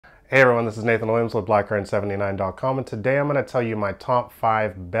Hey everyone, this is Nathan Williams with BlackIron79.com, and today I'm going to tell you my top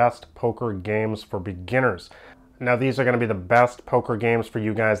 5 best poker games for beginners. Now these are going to be the best poker games for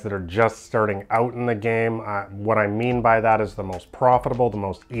you guys that are just starting out in the game. What I mean by that is the most profitable, the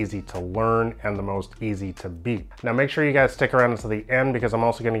most easy to learn, and the most easy to beat. Now make sure you guys stick around until the end because I'm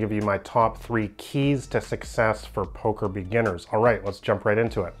also going to give you my top 3 keys to success for poker beginners. Alright, let's jump right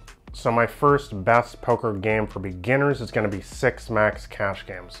into it. So my first best poker game for beginners is going to be 6 max cash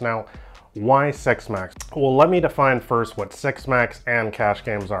games. Now, why 6 max? Well, let me define first what 6 max and cash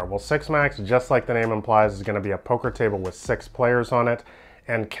games are. Well, 6 max, just like the name implies, is going to be a poker table with 6 players on it.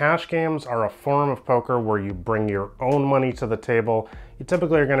 And cash games are a form of poker where you bring your own money to the table. You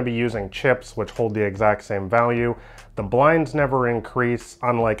typically are going to be using chips, which hold the exact same value. The blinds never increase,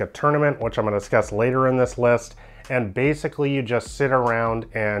 unlike a tournament, which I'm going to discuss later in this list. And basically you just sit around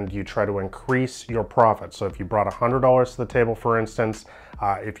and you try to increase your profit. So if you brought $100 to the table, for instance,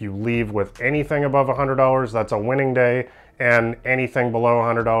 if you leave with anything above $100, that's a winning day. And anything below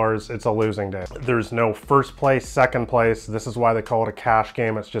 $100, it's a losing day. There's no first place, second place. This is why they call it a cash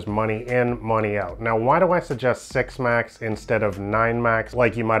game. It's just money in, money out. Now, why do I suggest 6 max instead of 9 max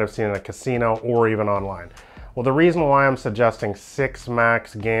like you might have seen in a casino or even online? Well, the reason why I'm suggesting 6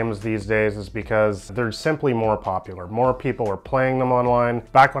 max games these days is because they're simply more popular. More people are playing them online.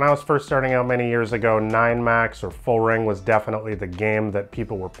 Back when I was first starting out many years ago, 9 max or full ring was definitely the game that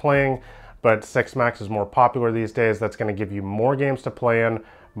people were playing, but 6 max is more popular these days. That's going to give you more games to play in,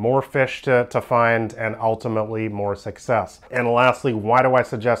 more fish to find, and ultimately more success. And lastly, why do I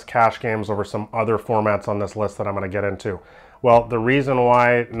suggest cash games over some other formats on this list that I'm going to get into? Well, the reason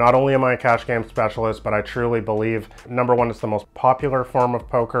why, not only am I a cash game specialist, but I truly believe, number one, it's the most popular form of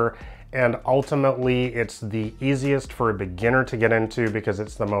poker, and ultimately it's the easiest for a beginner to get into because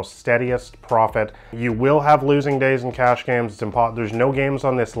it's the most steadiest profit. You will have losing days in cash games. There's no games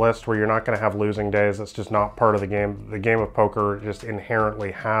on this list where you're not going to have losing days. That's just not part of the game. The game of poker just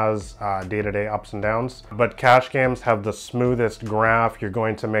inherently has day-to-day ups and downs. But cash games have the smoothest graph. You're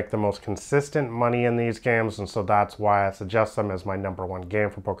going to make the most consistent money in these games, and so that's why I suggest them as my number 1 game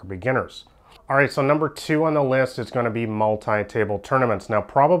for poker beginners. All right, so number 2 on the list is going to be multi-table tournaments. Now,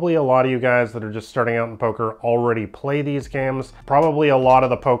 probably a lot of you guys that are just starting out in poker already play these games. Probably a lot of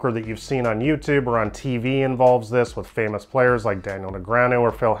the poker that you've seen on YouTube or on TV involves this with famous players like Daniel Negreanu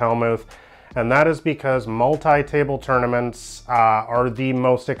or Phil Hellmuth. And that is because multi-table tournaments are the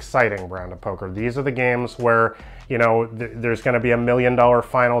most exciting brand of poker. These are the games where, you know, there's going to be $1 million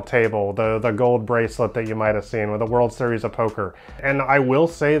final table, the gold bracelet that you might have seen with the World Series of Poker. And I will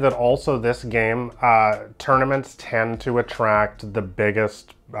say that also this game, tournaments tend to attract the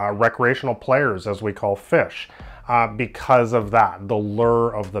biggest recreational players, as we call fish. Because of that, the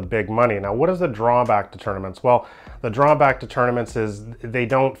lure of the big money. Now, what is the drawback to tournaments? Well, the drawback to tournaments is they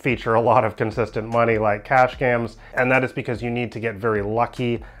don't feature a lot of consistent money like cash games, and that is because you need to get very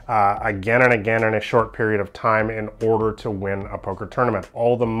lucky again and again in a short period of time in order to win a poker tournament.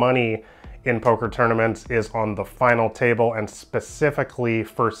 All the money in poker tournaments is on the final table and specifically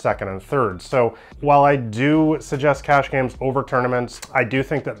first, second, and third. So while I do suggest cash games over tournaments, I do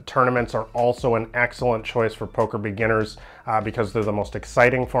think that tournaments are also an excellent choice for poker beginners because they're the most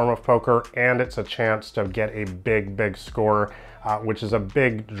exciting form of poker and it's a chance to get a big score, which is a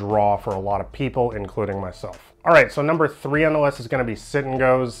big draw for a lot of people, including myself. All right, so number 3 on the list is going to be sit and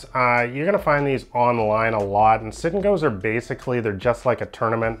goes. You're going to find these online a lot, and sit and goes are basically, they're just like a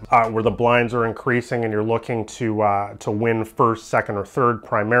tournament where the blinds are increasing and you're looking to win first, second, or third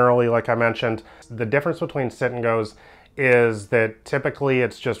primarily, like I mentioned. The difference between sit and goes is that typically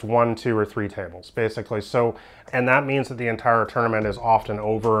it's just 1, 2, or 3 tables, basically. So, and that means that the entire tournament is often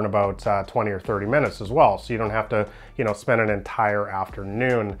over in about 20 or 30 minutes as well. So you don't have to, you know, spend an entire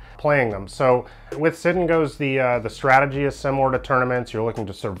afternoon playing them. So with sit and goes, the strategy is similar to tournaments. You're looking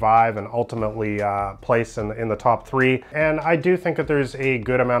to survive and ultimately place in the top 3. And I do think that there's a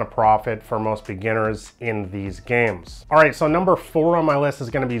good amount of profit for most beginners in these games. All right, so number 4 on my list is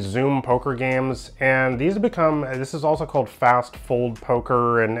going to be Zoom poker games. And these have become, this is also called fast fold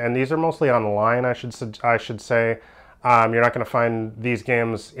poker, and these are mostly online, I should say. You're not going to find these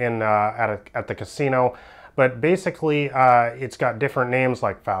games in at the casino, but basically it's got different names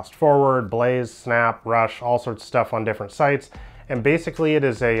like Fast Forward, Blaze, Snap, Rush, all sorts of stuff on different sites. And basically it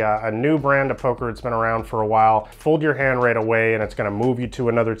is a new brand of poker. It's been around for a while. Fold your hand right away and it's going to move you to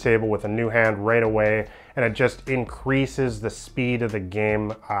another table with a new hand right away. And it just increases the speed of the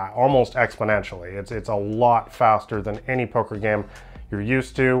game almost exponentially. It's a lot faster than any poker game you're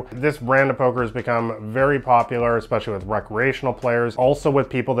used to. This brand of poker has become very popular, especially with recreational players, also with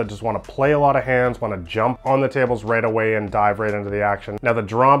people that just want to play a lot of hands, want to jump on the tables right away and dive right into the action. Now, the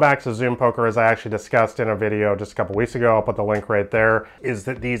drawbacks of Zoom poker, as I actually discussed in a video just a couple weeks ago, I'll put the link right there, is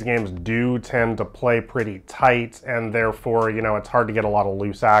that these games do tend to play pretty tight, and therefore, you know, it's hard to get a lot of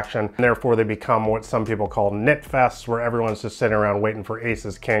loose action. And therefore, they become what some people call nit fests, where everyone's just sitting around waiting for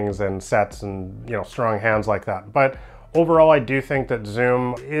aces, kings, and sets, and, you know, strong hands like that. But overall, I do think that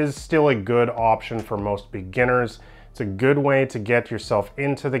Zoom is still a good option for most beginners. It's a good way to get yourself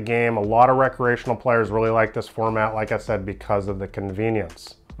into the game. A lot of recreational players really like this format, like I said, because of the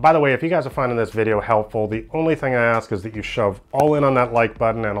convenience. By the way, if you guys are finding this video helpful, the only thing I ask is that you shove all in on that like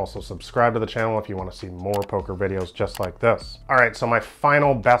button and also subscribe to the channel if you want to see more poker videos just like this. All right, so my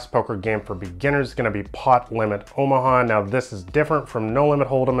final best poker game for beginners is going to be Pot Limit Omaha. Now, this is different from No Limit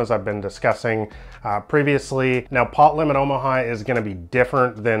Hold'em, as I've been discussing previously. Now, Pot Limit Omaha is going to be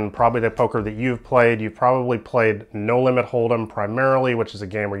different than probably the poker that you've played. You've probably played No Limit Hold'em primarily, which is a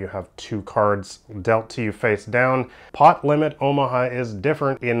game where you have 2 cards dealt to you face down. Pot Limit Omaha is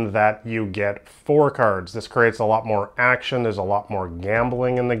different in that you get 4 cards. This creates a lot more action. There's a lot more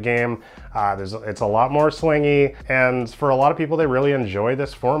gambling in the game. It's a lot more swingy, and for a lot of people, they really enjoy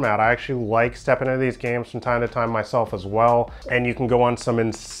this format. I actually like stepping into these games from time to time myself as well, and you can go on some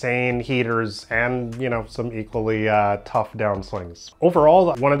insane heaters and, you know, some equally tough downslings.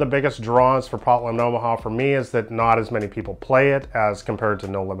 Overall, one of the biggest draws for Pot Limit Omaha for me is that not as many people play it as compared to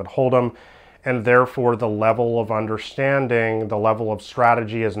No Limit Hold'em, and therefore the level of understanding, the level of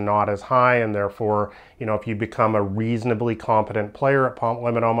strategy is not as high, and therefore, you know, if you become a reasonably competent player at Pot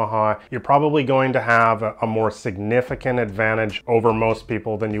Limit Omaha, you're probably going to have a more significant advantage over most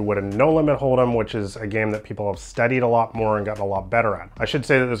people than you would in No Limit Hold'em, which is a game that people have studied a lot more and gotten a lot better at. I should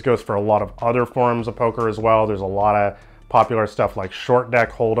say that this goes for a lot of other forms of poker as well. There's a lot of popular stuff like short deck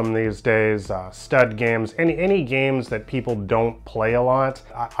hold'em these days, stud games, any games that people don't play a lot.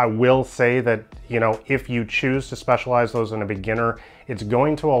 I will say that, you know, if you choose to specialize those in a beginner, it's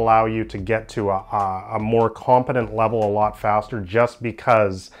going to allow you to get to a more competent level a lot faster, just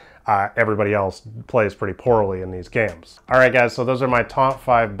because everybody else plays pretty poorly in these games. All right, guys, so those are my top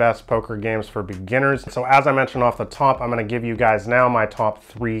 5 best poker games for beginners. So as I mentioned off the top, I'm going to give you guys now my top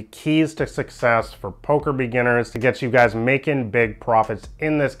 3 keys to success for poker beginners to get you guys making big profits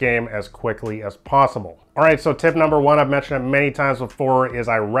in this game as quickly as possible. All right, so tip number 1, I've mentioned it many times before, is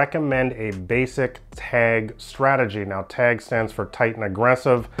I recommend a basic tag strategy. Now, tag stands for tight and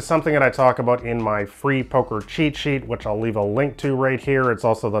aggressive. It's something that I talk about in my free poker cheat sheet, which I'll leave a link to right here. It's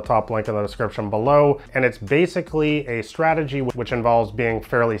also the top link in the description below. And it's basically a strategy which involves being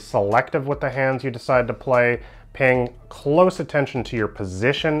fairly selective with the hands you decide to play, paying close attention to your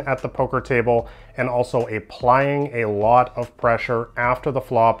position at the poker table, and also applying a lot of pressure after the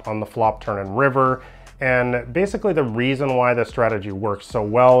flop on the flop, turn, and river. And basically the reason why this strategy works so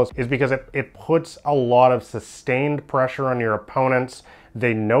well is because it puts a lot of sustained pressure on your opponents.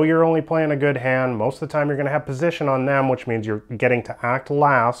 They know you're only playing a good hand. Most of the time you're going to have position on them, which means you're getting to act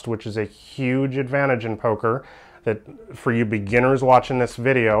last, which is a huge advantage in poker. That for you beginners watching this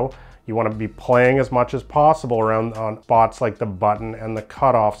video, you want to be playing as much as possible around on spots like the button and the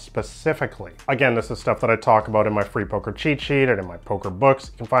cutoff specifically. Again, this is stuff that I talk about in my free poker cheat sheet and in my poker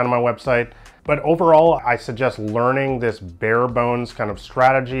books you can find on my website. But overall, I suggest learning this bare bones kind of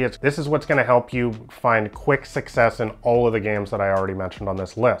strategy. This is what's going to help you find quick success in all of the games that I already mentioned on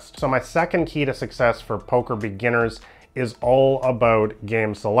this list. So my second key to success for poker beginners is all about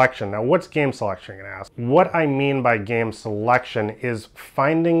game selection. Now, what's game selection, you're gonna ask? What I mean by game selection is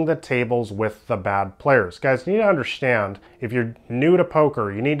finding the tables with the bad players. Guys, you need to understand, if you're new to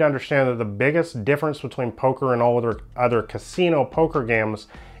poker, you need to understand that the biggest difference between poker and all other casino poker games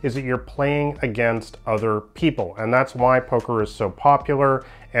is that you're playing against other people. And that's why poker is so popular,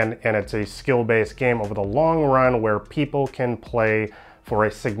 and it's a skill-based game over the long run where people can play for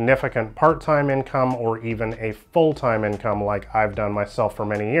a significant part-time income or even a full-time income like I've done myself for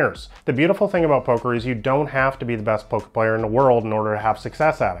many years. The beautiful thing about poker is you don't have to be the best poker player in the world in order to have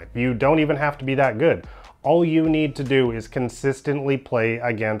success at it. You don't even have to be that good. All you need to do is consistently play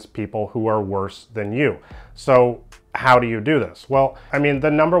against people who are worse than you. So how do you do this? Well, I mean, the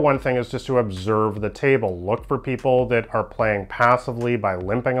number one thing is just to observe the table. Look for people that are playing passively by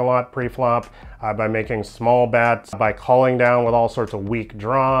limping a lot pre-flop, by making small bets, by calling down with all sorts of weak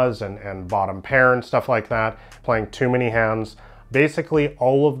draws and bottom pair and stuff like that, playing too many hands. Basically,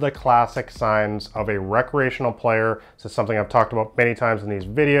 all of the classic signs of a recreational player. This is something I've talked about many times in these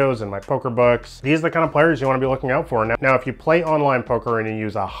videos, in my poker books. These are the kind of players you want to be looking out for. Now, if you play online poker and you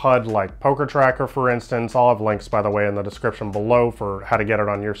use a HUD like Poker Tracker, for instance, I'll have links, by the way, in the description below for how to get it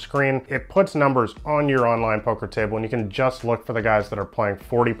on your screen. It puts numbers on your online poker table, and you can just look for the guys that are playing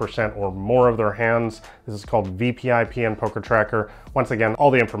 40% or more of their hands. This is called VPIP in Poker Tracker. Once again, all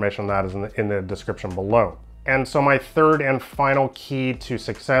the information on that is in the description below. And so my third and final key to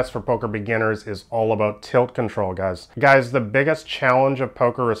success for poker beginners is all about tilt control, guys. Guys, the biggest challenge of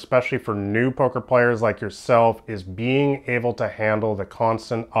poker, especially for new poker players like yourself, is being able to handle the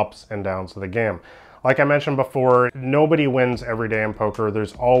constant ups and downs of the game. Like I mentioned before, nobody wins every day in poker.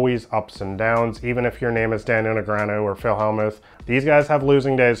 There's always ups and downs. Even if your name is Daniel Negreanu or Phil Hellmuth, these guys have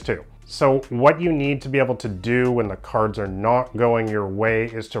losing days too. So what you need to be able to do when the cards are not going your way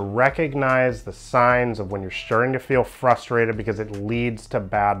is to recognize the signs of when you're starting to feel frustrated because it leads to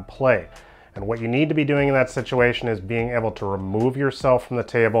bad play. And what you need to be doing in that situation is being able to remove yourself from the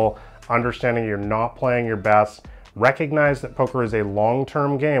table, understanding you're not playing your best. Recognize that poker is a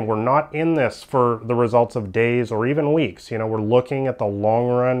long-term game. We're not in this for the results of days or even weeks. You know, we're looking at the long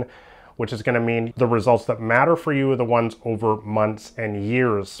run, which is going to mean the results that matter for you are the ones over months and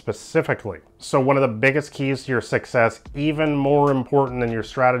years specifically. So one of the biggest keys to your success, even more important than your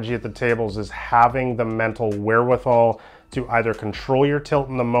strategy at the tables, is having the mental wherewithal to either control your tilt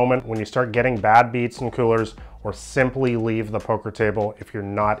in the moment when you start getting bad beats and coolers, or simply leave the poker table if you're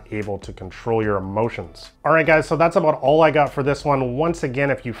not able to control your emotions. All right, guys, so that's about all I got for this one. Once again,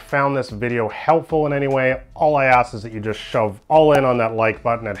 if you found this video helpful in any way, all I ask is that you just shove all in on that like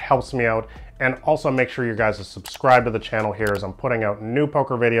button. It helps me out. And also make sure you guys are subscribed to the channel here, as I'm putting out new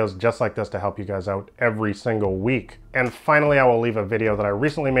poker videos just like this to help you guys out every single week. And finally, I will leave a video that I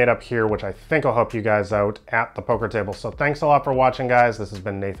recently made up here, which I think will help you guys out at the poker table. So thanks a lot for watching, guys. This has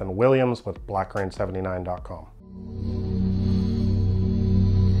been Nathan Williams with BlackRain79.com.